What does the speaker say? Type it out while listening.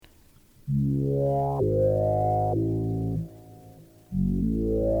You're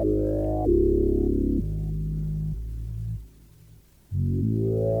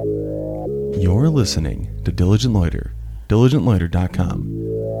listening to Diligent Loiter, diligentloiter.com.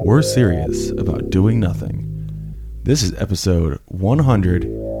 We're serious about doing nothing. This is episode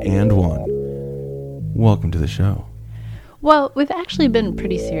 101. Welcome to the show. Well, we've actually been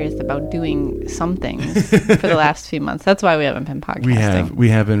pretty serious about doing some things for the last few months. That's why we haven't been podcasting. We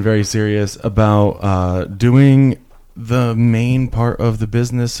have been very serious about doing the main part of the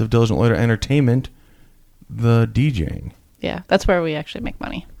business of Diligent Loiter Entertainment, the DJing. Yeah, that's where we actually make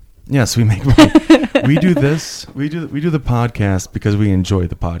money. Yes, we make money. We do this. We do the podcast because we enjoy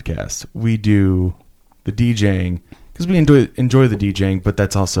the podcast. We do the DJing because we enjoy the DJing, but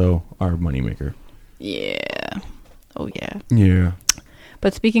that's also our moneymaker. Yeah. Oh, yeah. Yeah.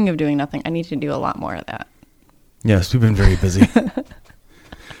 But speaking of doing nothing, I need to do a lot more of that. Yes, we've been very busy.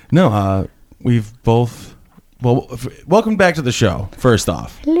 No, we've both... Well, welcome back to the show, first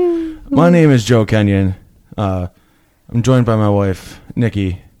off. Hello. My name is Joe Kenyon. I'm joined by my wife,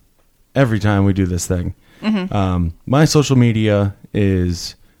 Nikki, every time we do this thing. Mm-hmm. My social media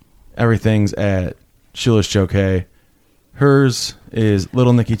is... Everything's at Shilish Joe K. Hers is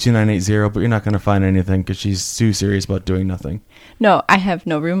Little Nikki 2980, but you're not going to find anything because she's too serious about doing nothing. No, I have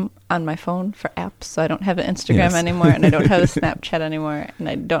no room on my phone for apps, so I don't have an Instagram anymore, and I don't have a Snapchat anymore, and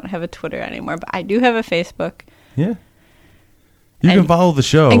I don't have a Twitter anymore, but I do have a Facebook. Yeah. You can follow the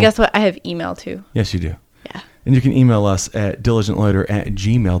show. And guess what? I have email, too. Yes, you do. Yeah. And you can email us at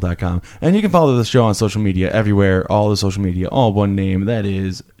diligentloiter@gmail.com. And you can follow the show on social media everywhere, all the social media, all one name. That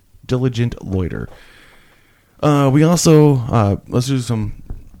is Diligent Loiter. We also, let's do some,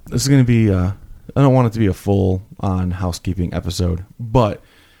 this is going to be, I don't want it to be a full-on housekeeping episode, but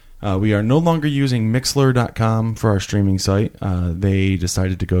we are no longer using Mixlr.com for our streaming site. They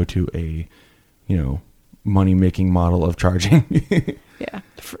decided to go to a, money-making model of charging. Yeah.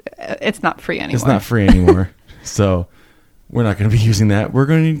 It's not free anymore. It's not free anymore. So we're not going to be using that. We're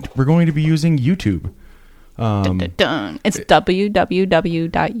going to be using YouTube. It's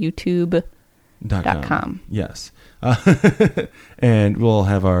www.youtube.com. Yes. And we'll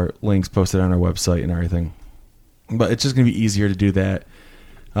have our links posted on our website and everything. But it's just going to be easier to do that.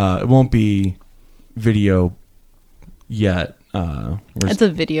 It won't be video yet. It's a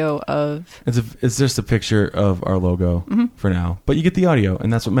video of... It's just a picture of our logo for now. But you get the audio,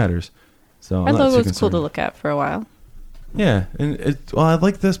 and that's what matters. So our logo is cool to look at for a while. Yeah. And I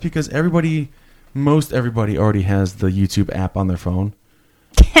like this because most everybody already has the YouTube app on their phone.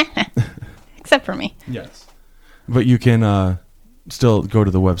 Except for me. Yes. But you can still go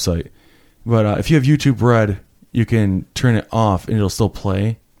to the website. But if you have YouTube Red, you can turn it off and it'll still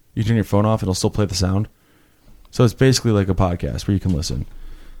play. You turn your phone off, it'll still play the sound. So it's basically like a podcast where you can listen.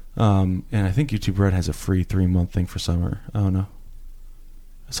 And I think YouTube Red has a free 3-month thing for summer. I don't know.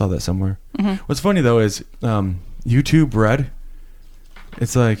 I saw that somewhere. Mm-hmm. What's funny, though, is YouTube Red,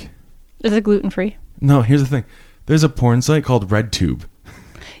 it's like... Is it gluten-free? No, here's the thing. There's a porn site called RedTube.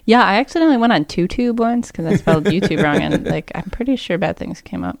 Yeah, I accidentally went on TuTube once because I spelled YouTube wrong, and I'm pretty sure bad things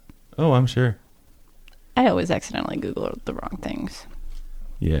came up. Oh, I'm sure. I always accidentally Google the wrong things.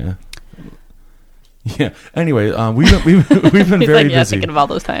 Yeah. Yeah. Anyway, we've been very busy. Thinking of all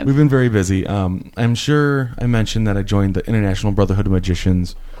those times. We've been very busy. I'm sure I mentioned that I joined the International Brotherhood of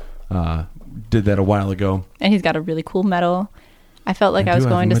Magicians. Did that a while ago. And he's got a really cool medal. I felt like I was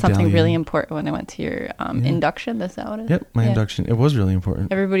going to something really important when I went to your induction. Is that what it is? Yep, my induction. It was really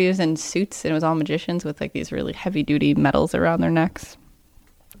important. Everybody was in suits, and it was all magicians with these really heavy-duty medals around their necks.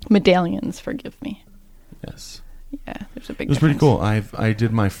 Medallions, forgive me. Yes. Yeah, there's a big difference. It was pretty cool. I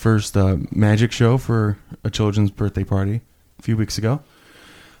did my first magic show for a children's birthday party a few weeks ago.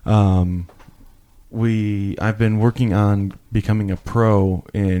 I've been working on becoming a pro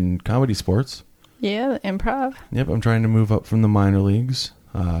in comedy sports. Yeah, improv. Yep, I'm trying to move up from the minor leagues.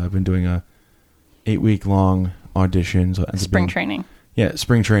 I've been doing a 8-week-long audition. So spring training. Yeah,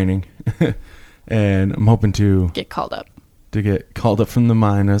 spring training. And I'm hoping to... Get called up. To get called up from the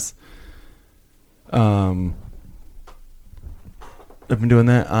minors. I've been doing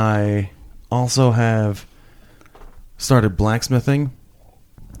that. I also have started blacksmithing.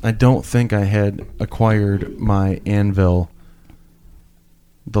 I don't think I had acquired my anvil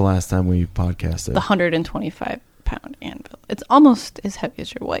the last time we podcasted. The 125-pound anvil. It's almost as heavy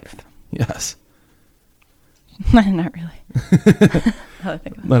as your wife. Yes. Not really.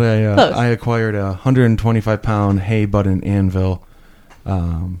 But I acquired a 125-pound hay button anvil.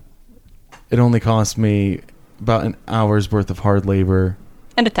 It only cost me about an hour's worth of hard labor.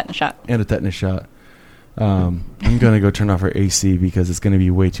 And a tetanus shot. I'm going to go turn off our AC because it's going to be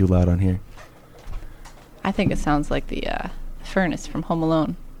way too loud on here. I think it sounds like the furnace from Home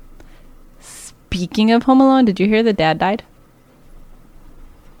Alone. Speaking of Home Alone, did you hear the dad died?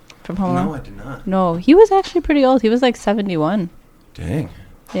 From Home Alone? No, I did not. No, he was actually pretty old. He was like 71. Dang.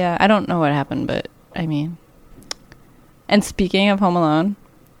 Yeah, I don't know what happened, but I mean. And speaking of Home Alone,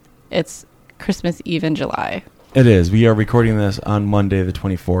 it's Christmas Eve in July. It is. We are recording this on Monday, the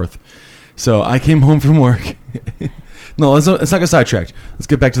 24th. So I came home from work. No, let's not get sidetracked. Let's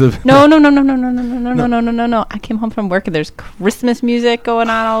get back to the... No. I came home from work and there's Christmas music going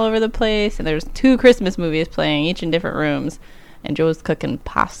on all over the place. And there's 2 Christmas movies playing, each in different rooms. And Joe's cooking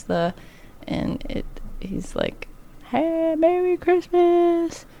pasta. And he's like, hey, Merry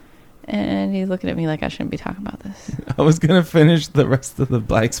Christmas. And he's looking at me like I shouldn't be talking about this. I was going to finish the rest of the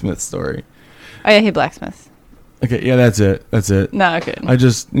blacksmith story. Oh, yeah, he blacksmiths. Okay, yeah, that's it. No, okay. I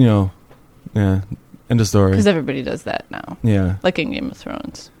just, yeah, end of story. Because everybody does that now. Yeah. Like in Game of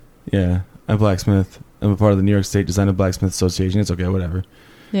Thrones. Yeah, I blacksmith. I'm a part of the New York State Design and Blacksmith Association. It's okay, whatever.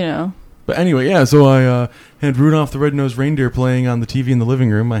 You know. But anyway, yeah, so I had Rudolph the Red-Nosed Reindeer playing on the TV in the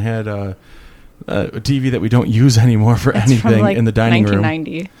living room. I had a TV that we don't use anymore for It's anything from, like, in the dining room.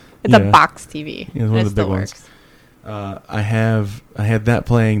 1990. It's a box TV. Yeah, it's one of the big ones. I had that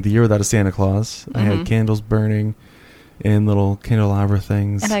playing The Year Without a Santa Claus. I had candles burning and little candelabra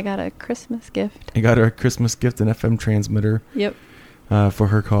things. And I got a Christmas gift. I got her a Christmas gift, an FM transmitter. Yep. For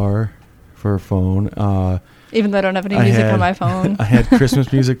her car, for her phone. Even though I don't have any music on my phone. I had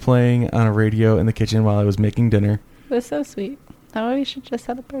Christmas music playing on a radio in the kitchen while I was making dinner. It was so sweet. Now we should just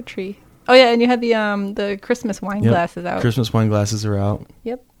set up our tree. Oh yeah, and you had the Christmas wine glasses out. Christmas wine glasses are out.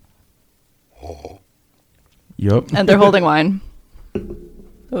 Yep. Yep. And they're holding wine.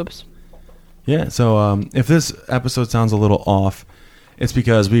 Oops. Yeah, so if this episode sounds a little off, it's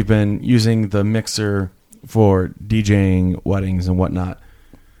because we've been using the mixer for DJing weddings and whatnot,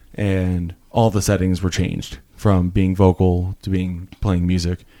 and all the settings were changed from being vocal to being playing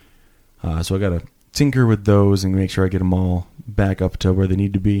music. So I got to tinker with those and make sure I get them all back up to where they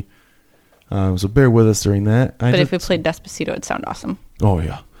need to be. So bear with us during that. But if we played Despacito, it'd sound awesome. Oh,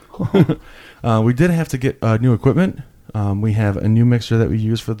 yeah. We did have to get new equipment. We have a new mixer that we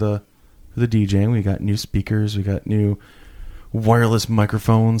use for the DJing. We got new speakers. We got new wireless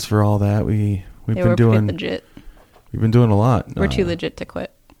microphones for all that. We've been doing legit. We've been doing a lot. We're too legit to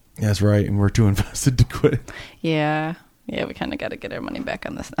quit. That's right, and we're too invested to quit. Yeah, we kind of got to get our money back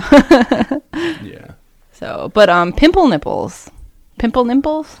on this now. Yeah. So, but pimple nipples, pimple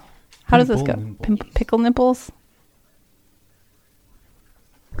nipples. How does this go? Pickle nipples.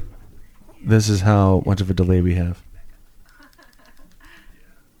 This is how much of a delay we have.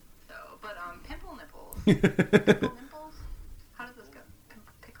 So, but pimple nipples. Pickle nipples. How does this go?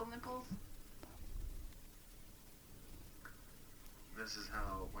 Pickle nipples. This is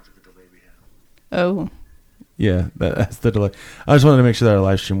how much of a delay we have. Oh. Yeah, that's the delay. I just wanted to make sure that our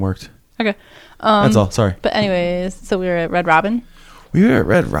live stream worked. Okay. That's all. Sorry. But anyways, so we were at Red Robin. We were at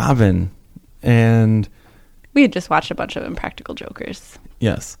Red Robin, and we had just watched a bunch of Impractical Jokers.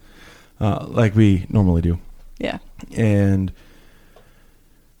 Yes, like we normally do. Yeah. And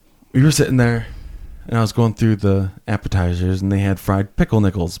we were sitting there, and I was going through the appetizers, and they had fried pickle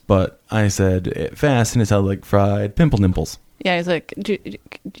nickels, but I said it fast, and it sounded like fried pimple nipples. Yeah, he's like, do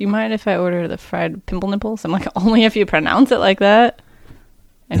you mind if I order the fried pimple nipples? I'm like, only if you pronounce it like that.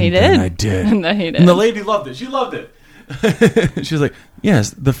 And he did. I did. And then he did. And the lady loved it. She loved it. She was like, yes,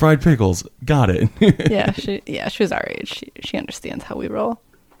 the fried pickles. Got it. She was our age. She understands how we roll.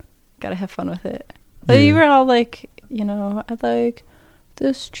 Gotta have fun with it. But you were all like, I'd like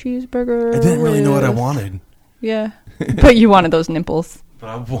this cheeseburger. I didn't really know what I wanted. Yeah. But you wanted those nipples. But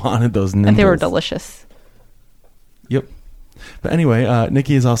I wanted those nipples. And they were delicious. Yep. But anyway,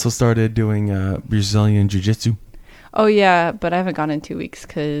 Nikki has also started doing Brazilian Jiu-Jitsu. Oh, yeah, but I haven't gone in 2 weeks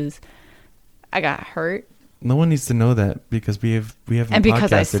because I got hurt. No one needs to know that because we haven't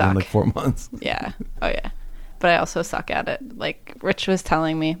podcasted in like 4 months. Yeah. Oh, yeah. But I also suck at it. Like Rich was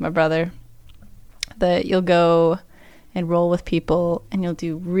telling me, my brother, that you'll go and roll with people and you'll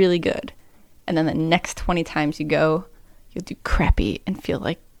do really good. And then the next 20 times you go, you'll do crappy and feel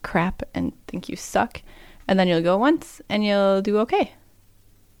like crap and think you suck. And then you'll go once and you'll do okay.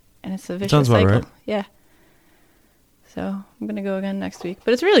 And it's a vicious cycle. Right. Yeah. So I'm going to go again next week.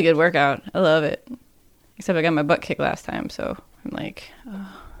 But it's a really good workout. I love it. Except I got my butt kicked last time. So I'm like, I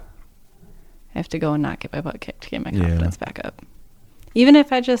have to go and not get my butt kicked to get my confidence back up. Even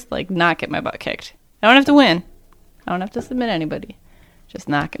if I just not get my butt kicked. I don't have to win. I don't have to submit anybody. Just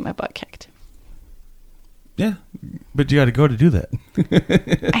not get my butt kicked. Yeah. But you got to go to do that.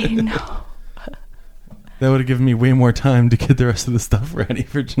 I know. That would have given me way more time to get the rest of the stuff ready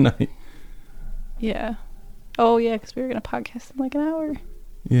for tonight. Yeah. Oh, yeah, because we were going to podcast in like an hour.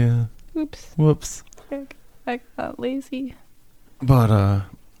 Yeah. Oops. Whoops. I got lazy. But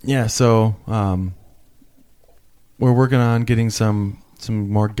yeah, so we're working on getting some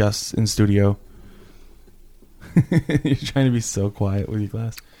more guests in studio. You're trying to be so quiet with your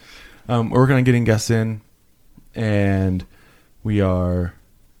glass. We're working on getting guests in, and we are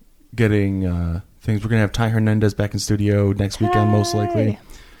getting things. We're gonna have Ty Hernandez back in studio next weekend, most likely.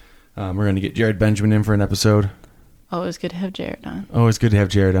 We're gonna get Jared Benjamin in for an episode. Always good to have Jared on. Always good to have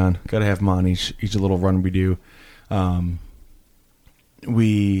Jared on. Got to have him on each little run we do.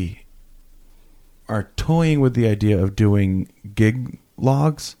 We are toying with the idea of doing gig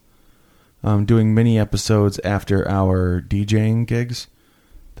logs, doing mini episodes after our DJing gigs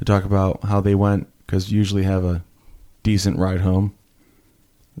to talk about how they went, because you usually have a decent ride home,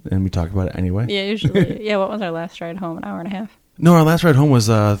 and we talk about it anyway. Yeah, usually. Yeah, what was our last ride home? An hour and a half? No, our last ride home was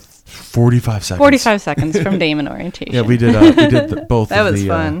 45 seconds. 45 seconds from Damon orientation. Yeah, we did both that of was the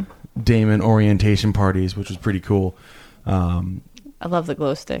fun. Damon orientation parties, which was pretty cool. I love the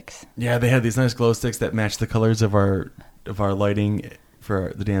glow sticks. Yeah, they had these nice glow sticks that matched the colors of our lighting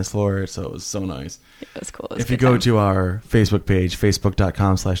for the dance floor, so it was so nice. Yeah, it was cool. It was If you go to our Facebook page,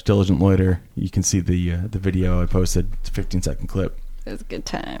 facebook.com/diligentloiter, you can see the video I posted. It's a 15-second clip. It was a good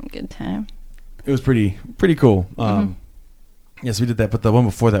time. Good time. It was pretty cool. Yes, we did that, but the one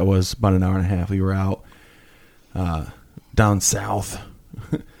before that was about an hour and a half. We were out down south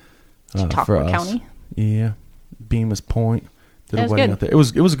for Chautauqua us. County? Yeah, Bemis Point. Did Yeah, a it was wedding good. out there. It was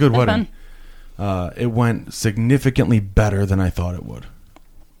a good It was wedding. It went significantly better than I thought it would.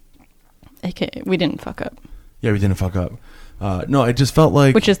 Okay, we didn't fuck up. Yeah, we didn't fuck up. No, it just felt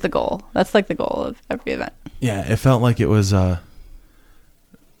like... Which is the goal. That's like the goal of every event. Yeah, it felt like it was... the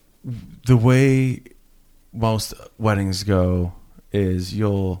way most weddings go is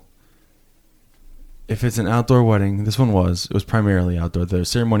if it's an outdoor wedding, it was primarily outdoor. The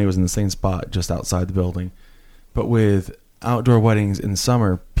ceremony was in the same spot just outside the building. But with outdoor weddings in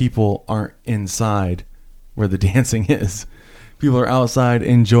summer, people aren't inside where the dancing is. People are outside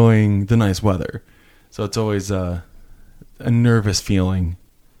enjoying the nice weather. So it's always a nervous feeling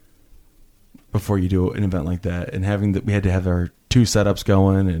before you do an event like that. And we had to have our 2 setups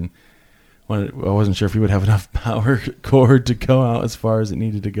going, and I wasn't sure if we would have enough power cord to go out as far as it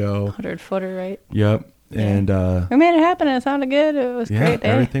needed to go. 100-footer, right? Yep. Yeah. And we made it happen. It sounded good. It was a great day.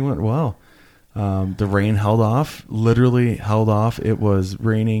 Everything went well. The rain held off, literally held off. It was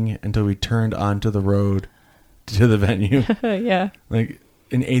raining until we turned onto the road to the venue. Yeah. Like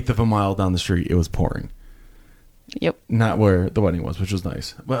an eighth of a mile down the street, it was pouring. Yep. Not where the wedding was, which was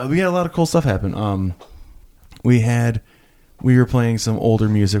nice. But we had a lot of cool stuff happen. We were playing some older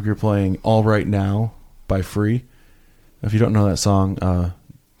music. We were playing All Right Now by Free. If you don't know that song,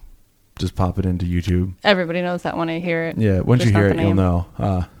 just pop it into YouTube. Everybody knows that when I hear it. Yeah, once you Just hear not it, the you'll name.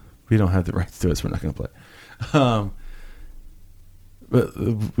 know. We don't have the rights to it, so we're not going to play. But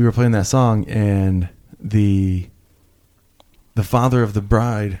we were playing that song, and the father of the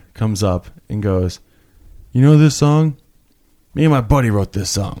bride comes up and goes, "You know this song? Me and my buddy wrote this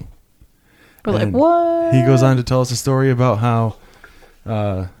song." We're And like, what? He goes on to tell us a story about how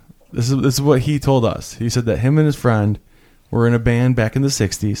this is what he told us. He said that him and his friend were in a band back in the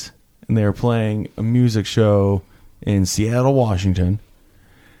 60s, and they were playing a music show in Seattle, Washington,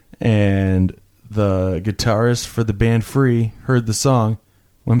 and the guitarist for the band Free heard the song,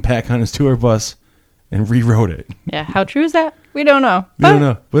 went back on his tour bus, and rewrote it. Yeah, how true is that? We don't know. We don't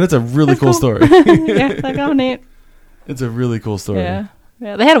know, but it's a really cool story. Yeah, like, oh, neat. It's a really cool story. Yeah.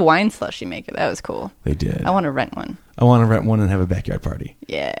 Yeah, they had a wine slushy maker. That was cool. They did. I want to rent one. I want to rent one and have a backyard party.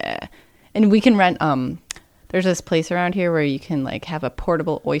 Yeah. And we can rent, there's this place around here where you can, like, have a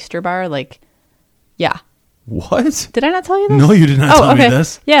portable oyster bar. Like, yeah. What? Did I not tell you this? No, you did not tell me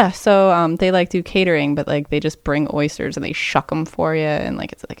this. Yeah, so they, like, do catering, but, like, they just bring oysters and they shuck them for you. And,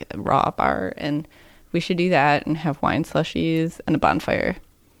 like, it's, like, a raw bar. And we should do that and have wine slushies and a bonfire.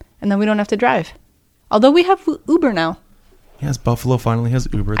 And then we don't have to drive. Although we have Uber now. Yes, Buffalo finally has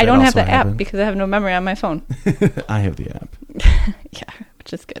Uber. I don't have the also app happened. because I have no memory on my phone. I have the app. Yeah,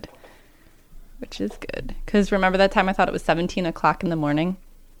 which is good. Because remember that time I thought it was 17 o'clock in the morning?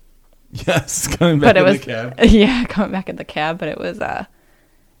 Yes, coming back in the cab. Yeah, coming back in the cab, but it was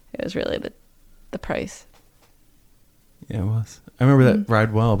really the price. Yeah, it was. I remember that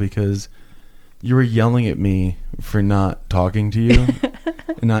ride well because you were yelling at me for not talking to you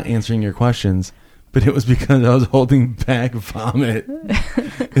and not answering your questions. But it was because I was holding back vomit.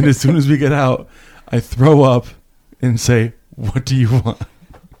 And as soon as we get out, I throw up and say, "What do you want?"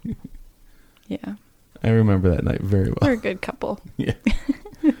 Yeah. I remember that night very well. We're a good couple. Yeah.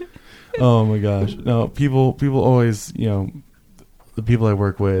 Oh my gosh. No, people always, the people I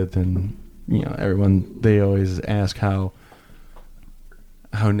work with and, everyone, they always ask how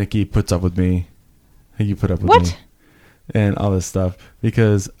Nikki puts up with me, how you put up with What? me, and all this stuff.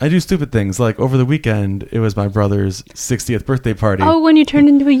 Because I do stupid things. Like over the weekend, it was my brother's 60th birthday party. Oh, when you turned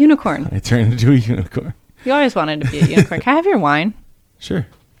into a unicorn. I turned into a unicorn. You always wanted to be a unicorn. Can I have your wine? Sure.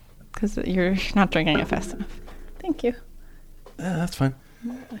 Because you're not drinking it fast enough. Thank you. That's fine.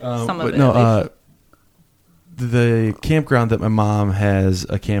 Some of but it, no, at least. the campground that my mom has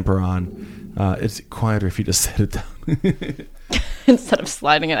a camper on, it's quieter if you just set it down. Instead of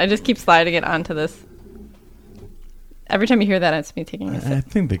sliding it. I just keep sliding it onto this. Every time you hear that, it's me taking a sip. I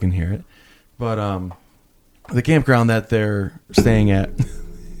think they can hear it. But the campground that they're staying at,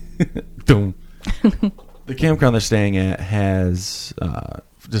 boom. The campground they're staying at has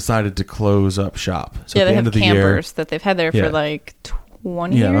decided to close up shop. So Yeah, at they the end have of the year, campers that they've had there Yeah. for like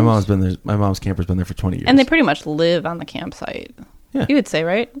 20 years. yeah, my mom's camper's been there for 20 years. And they pretty much live on the campsite. Yeah. You would say,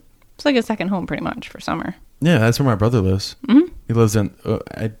 right? It's like a second home pretty much for summer. Yeah, that's where my brother lives. Mm-hmm. He lives in.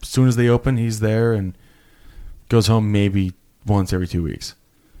 As soon as they open, he's there and goes home maybe once every 2 weeks.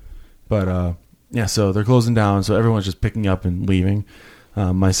 But yeah, so they're closing down. So everyone's just picking up and leaving.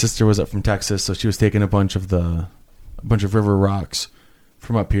 My sister was up from Texas, so she was taking a bunch of river rocks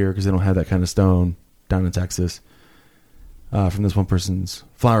from up here because they don't have that kind of stone down in Texas. From this one person's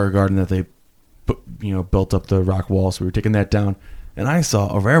flower garden that they, built up the rock wall. So we were taking that down, and I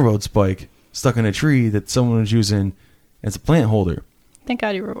saw a railroad spike stuck in a tree that someone was using as a plant holder. Thank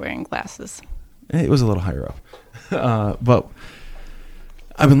God you were wearing glasses. It was a little higher up. But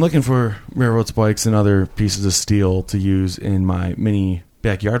I've been looking for railroad spikes and other pieces of steel to use in my mini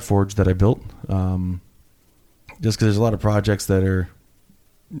backyard forge that I built. Just because there's a lot of projects that are,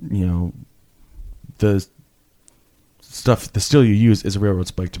 the steel you use is a railroad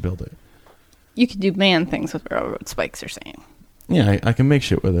spike to build it. You could do man things with railroad spikes, you're saying. Yeah, I can make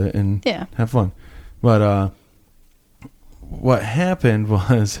shit with it and have fun. But what happened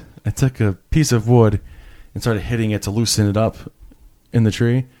was I took a piece of wood and started hitting it to loosen it up in the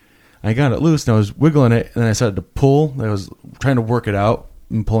tree. I got it loose and I was wiggling it, and then I started to pull. I was trying to work it out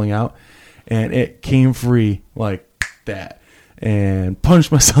and pulling out, and it came free like that and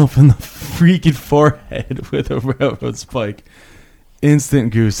punched myself in the freaking forehead with a railroad spike.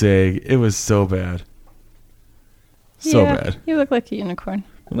 Instant goose egg. It was so bad. So bad. You look like a unicorn.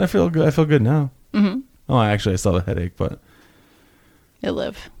 And I feel good. I feel good now. Mm-hmm. Oh, actually, I still have a headache, but You'll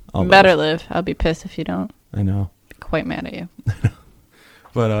live. I'll You better live. I'll be pissed if you don't. I know. Be quite mad at you.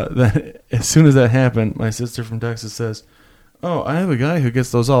 But as soon as that happened, my sister from Texas says, "Oh, I have a guy who gets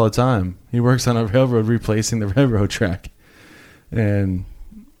those all the time. He works on a railroad replacing the railroad track." And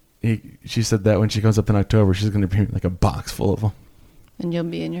she said that when she comes up in October, she's going to bring like a box full of them. And you'll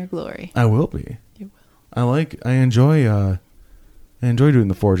be in your glory. I will be. You will. I enjoy doing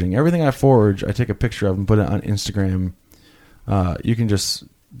the forging. Everything I forge, I take a picture of and put it on Instagram. You can just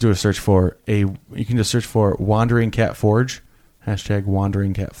do a search for Wandering Cat Forge,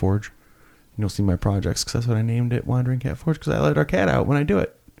 #WanderingCatForge. And you'll see my projects because that's what I named it, Wandering Cat Forge, because I let our cat out when I do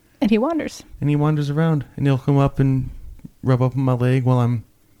it. And he wanders. And he wanders around, and he'll come up and rub up on my leg while I'm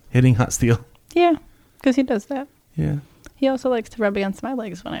hitting hot steel. Yeah, because he does that. Yeah. He also likes to rub against my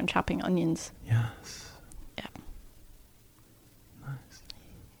legs when I'm chopping onions. Yes. Yeah. Nice.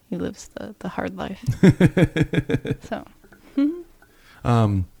 He lives the hard life. So.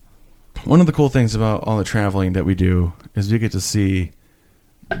 One of the cool things about all the traveling that we do is we get to see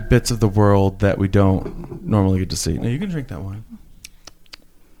bits of the world that we don't normally get to see. Now, you can drink that wine.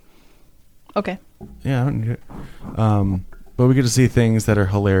 Okay. Yeah, I don't need it. But we get to see things that are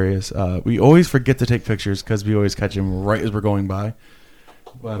hilarious. We always forget to take pictures because we always catch them right as we're going by.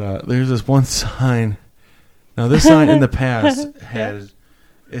 But there's this one sign. Now, this sign in the past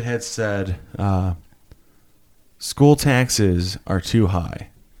had said, "School taxes are too high."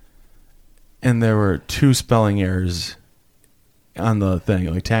 And there were 2 spelling errors on the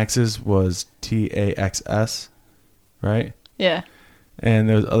thing. Like taxes was TAXS, right? Yeah. And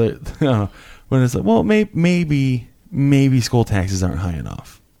there's other when it's like, well, maybe school taxes aren't high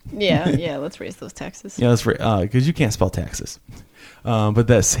enough. Yeah. Let's raise those taxes. Yeah, that's right. Because you can't spell taxes. But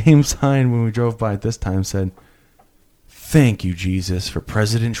that same sign when we drove by it this time said, "Thank you, Jesus, for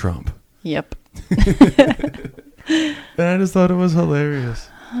President Trump." Yep. And I just thought it was hilarious.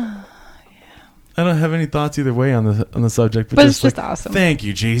 I don't have any thoughts either way on the subject, but it's just awesome. Thank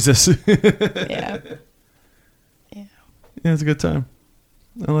you, Jesus. Yeah. Yeah, it's a good time.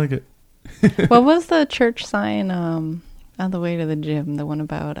 I like it. What was the church sign on the way to the gym? The one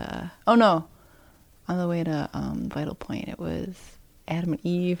about on the way to Vital Point. It was Adam and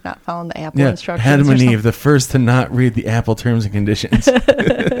Eve not following the Apple Yeah, instructions. Adam or and something. Eve, the first to not read the Apple terms and conditions.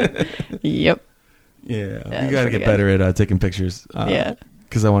 Yep. Yeah, that's we got to pretty get good. better at taking pictures. Yeah.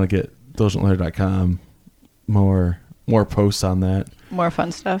 Because I want to get diligentletter.com more posts on that. More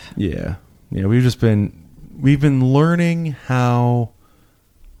fun stuff. Yeah. We've been learning how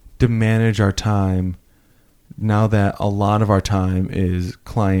to manage our time now that a lot of our time is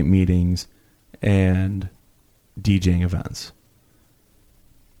client meetings and DJing events,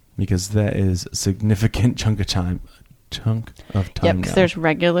 because that is a significant chunk of time. Yep, because there's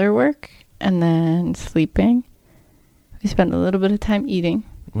regular work and then sleeping. We spend a little bit of time eating.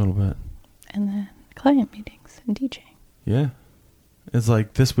 A little bit. And then client meetings and DJing. Yeah. It's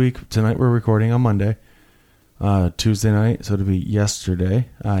like this week, tonight we're recording on Monday, Tuesday night, so it'll be yesterday.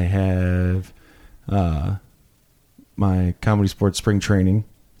 I have my Comedy Sports spring training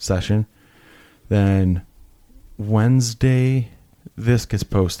session. Then Wednesday, this gets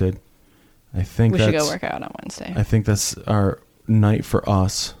posted. I think we should go work out on Wednesday. I think that's our night for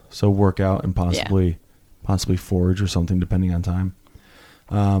us. So workout and possibly forge or something, depending on time.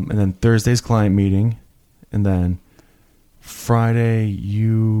 And then Thursday's client meeting, and then Friday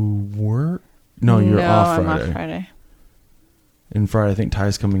you work? No, you're off Friday. I'm off Friday. And Friday, I think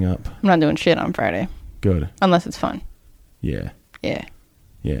Ty's coming up. I'm not doing shit on Friday. Good. Unless it's fun. Yeah. Yeah.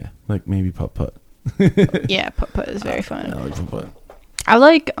 Yeah. Like maybe putt-putt. Yeah, putt-putt is very fun. I like putt-putt. I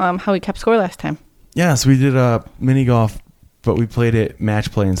like how we kept score last time. Yeah, so we did mini golf, but we played it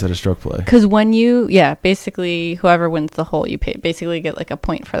match play instead of stroke play. Because basically whoever wins the hole, you basically get like a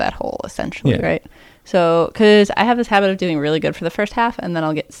point for that hole, essentially, right? So, because I have this habit of doing really good for the first half, and then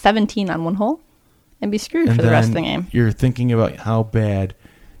I'll get 17 on one hole and be screwed for the rest of the game. You're thinking about how bad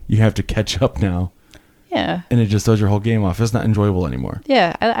you have to catch up now. Yeah. And it just throws your whole game off. It's not enjoyable anymore.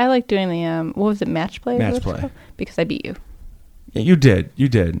 Yeah, I like doing the, what was it, match play? Match play. Because I beat you. Yeah, you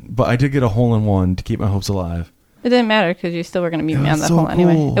did. But I did get a hole-in-one to keep my hopes alive. It didn't matter because you still were going to beat me on that so hole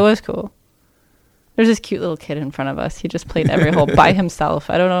anyway. cool. It was cool. There's this cute little kid in front of us. He just played every hole by himself.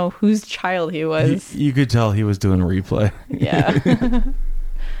 I don't know whose child he was. You could tell he was doing a replay. Yeah.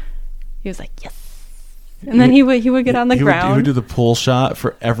 He was like, yes. And then he would get on the ground. He would do the pull shot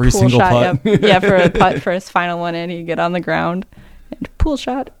for every single putt. Yep. Yeah, for a putt for his final one in, he'd get on the ground and pull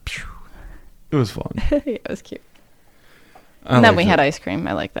shot. Pew. It was fun. Yeah, it was cute. And then we had ice cream.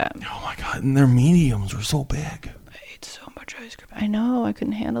 I like that. Oh my god! And their mediums were so big. I ate so much ice cream. I know. I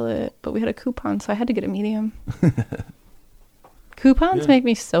couldn't handle it, but we had a coupon, so I had to get a medium. Coupons make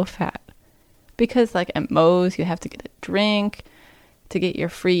me so fat because, like at Moe's, you have to get a drink to get your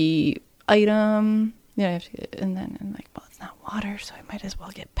free item. You have to get, and well, it's not water, so I might as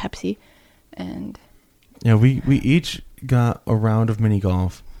well get Pepsi. And yeah, we each got a round of mini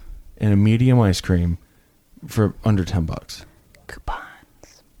golf and a medium ice cream for under $10.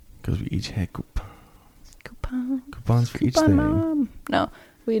 Coupons. Because we each had coupons. Coupons for each thing. Mom. No,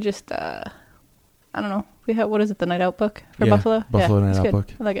 we just I don't know. We had, what is it, the Night Out book for Yeah, Buffalo? Buffalo Night Out good. book.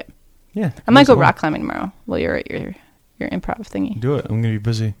 I like it. Yeah. I might go rock climbing tomorrow. Well, you're at your improv thingy. Do it. I'm going to be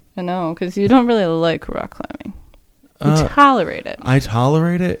busy. I know, because you don't really like rock climbing. You tolerate it. I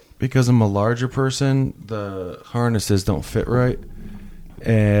tolerate it because I'm a larger person. The harnesses don't fit right.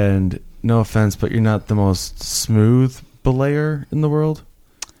 And no offense, but you're not the most smooth belayer in the world.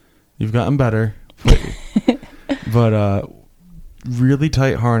 You've gotten better. But really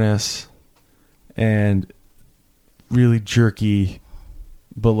tight harness and really jerky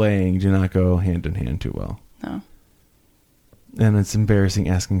belaying do not go hand in hand too well. No. And it's embarrassing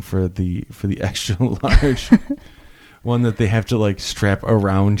asking for the extra large one that they have to like strap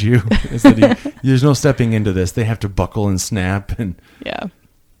around you. There's no stepping into this. They have to buckle and snap, and Yeah.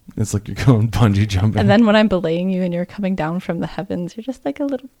 it's like you're going bungee jumping. And then when I'm belaying you and you're coming down from the heavens, you're just like a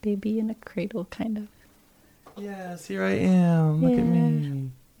little baby in a cradle, kind of. Yes, here I am. Look at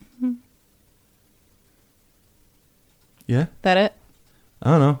me. Mm-hmm. Yeah? That it?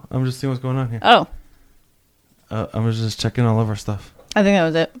 I don't know. I'm just seeing what's going on here. Oh, I was just checking all of our stuff. I think that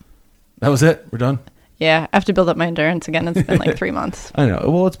was it. That was it? We're done? Yeah, I have to build up my endurance again. It's been like 3 months. I know.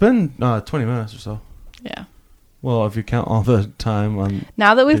 Well, it's been 20 minutes or so. Yeah. Well, if you count all the time on...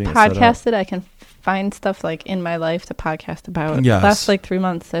 Now that we've getting it set up. podcasted, I can find stuff like in my life to podcast about. Yes. Last like 3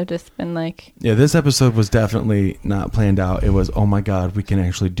 months, I've just been like... Yeah, this episode was definitely not planned out. It was, oh my God, we can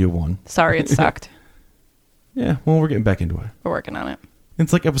actually do one. Sorry, it sucked. Yeah, well, we're getting back into it. We're working on it.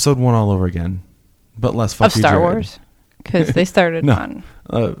 It's like episode 1 all over again, but less fuck Of you, Star Jared. Wars. Because they started No. on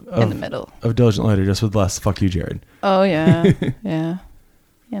In the middle. Of Diligent Letter, just with less fuck you, Jared. Oh, yeah. Yeah.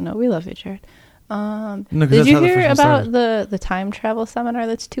 Yeah, no, we love you, Jared. No, 'cause Did that's you how the hear first one about started. the time travel seminar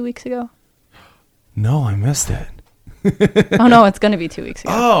that's 2 weeks ago? No, I missed it. Oh no, it's going to be 2 weeks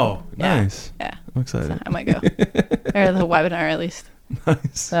ago. Oh, Yeah. nice. Yeah. I'm excited. I might go. Or the webinar at least. Nice.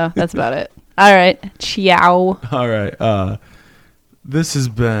 So that's about it. All right. Ciao. All right. This has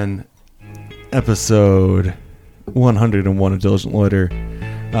been episode 101 of Diligent Loiter.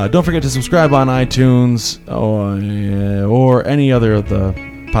 Don't forget to subscribe on iTunes or any other of the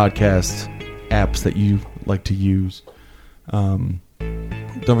podcast apps that you like to use. Don't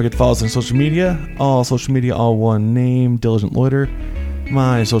forget to follow us on social media. All social media, all one name, Diligent Loiter.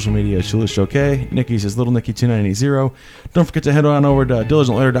 My social media is Shulish OK. Nikki's is Little Nikki 2980. Don't forget to head on over to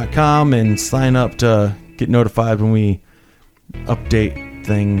diligentloiter.com and sign up to get notified when we update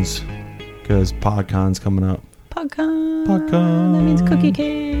things, because PodCon's coming up. PodCon. PodCon. That means cookie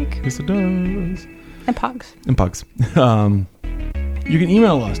cake. Yes, it does. And Pogs. And Pugs. You can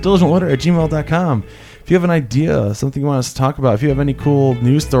email us, diligentloiter@gmail.com. If you have an idea, something you want us to talk about, if you have any cool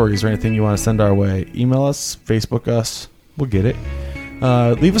news stories or anything you want to send our way, email us, Facebook us. We'll get it.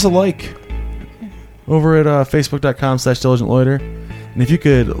 Leave us a like over at facebook.com/diligentloiter. And if you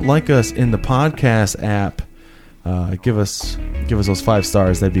could like us in the podcast app, give us those 5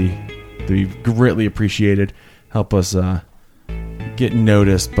 stars. That'd be greatly appreciated. Help us get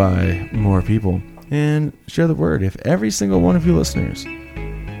noticed by more people. And share the word. If every single one of you listeners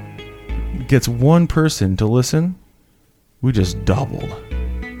gets one person to listen, we just doubled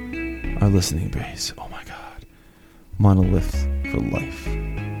our listening base. Oh my God. Monolith for life.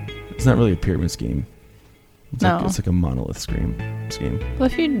 It's not really a pyramid scheme. It's No. It's like a monolith scheme. Well,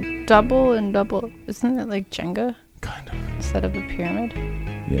 if you double and double, isn't it like Jenga Kind of. instead of a pyramid?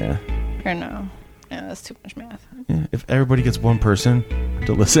 Yeah. Or no? Yeah, that's too much math. Yeah. If everybody gets one person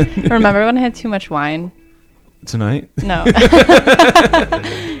to listen Remember when I had too much wine? tonight. No.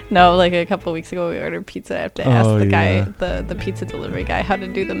 No, like a couple weeks ago we ordered pizza. I have to ask the guy, yeah. the pizza delivery guy, how to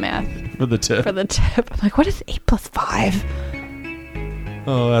do the math For the tip. for the tip. I'm like, what is 8 + 5?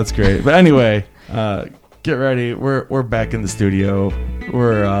 Oh, that's great. But anyway, get ready. We're back in the studio.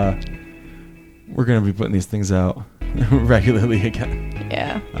 We're gonna be putting these things out regularly again.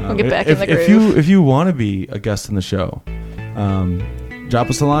 Yeah, we'll get back in the groove. If you want to be a guest in the show, drop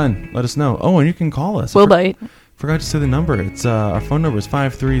us a line. Let us know. Oh, and you can call us. We'll bite. Forgot to say the number. It's our phone number is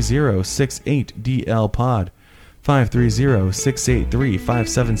 530-68-DL-POD.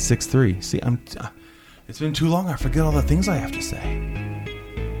 530-683-5763. See, it's been too long. I forget all the things I have to say.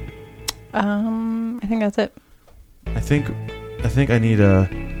 I think that's it. I think I need a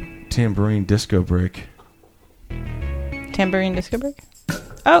tambourine disco break. Tambourine disco break?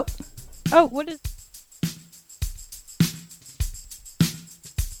 Oh, what is...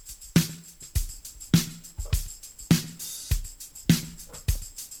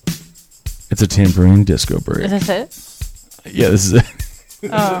 It's a tambourine disco break. Is this it? Yeah, this is it.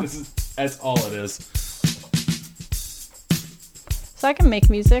 Oh. That's all it is. So I can make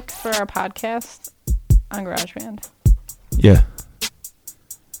music for our podcast on GarageBand. Yeah.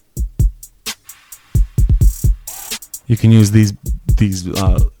 You can use these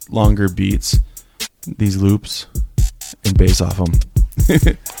longer beats, these loops, and bass off them.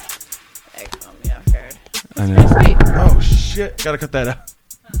 That caught me off guard. I know. Sweet. Oh shit! Gotta cut that out.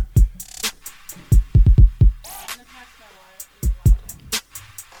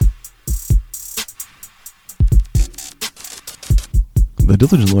 The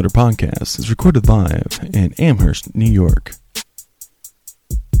Diligent Loiter podcast is recorded live in Amherst, New York,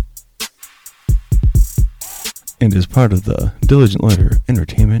 and is part of the Diligent Loiter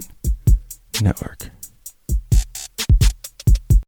Entertainment Network.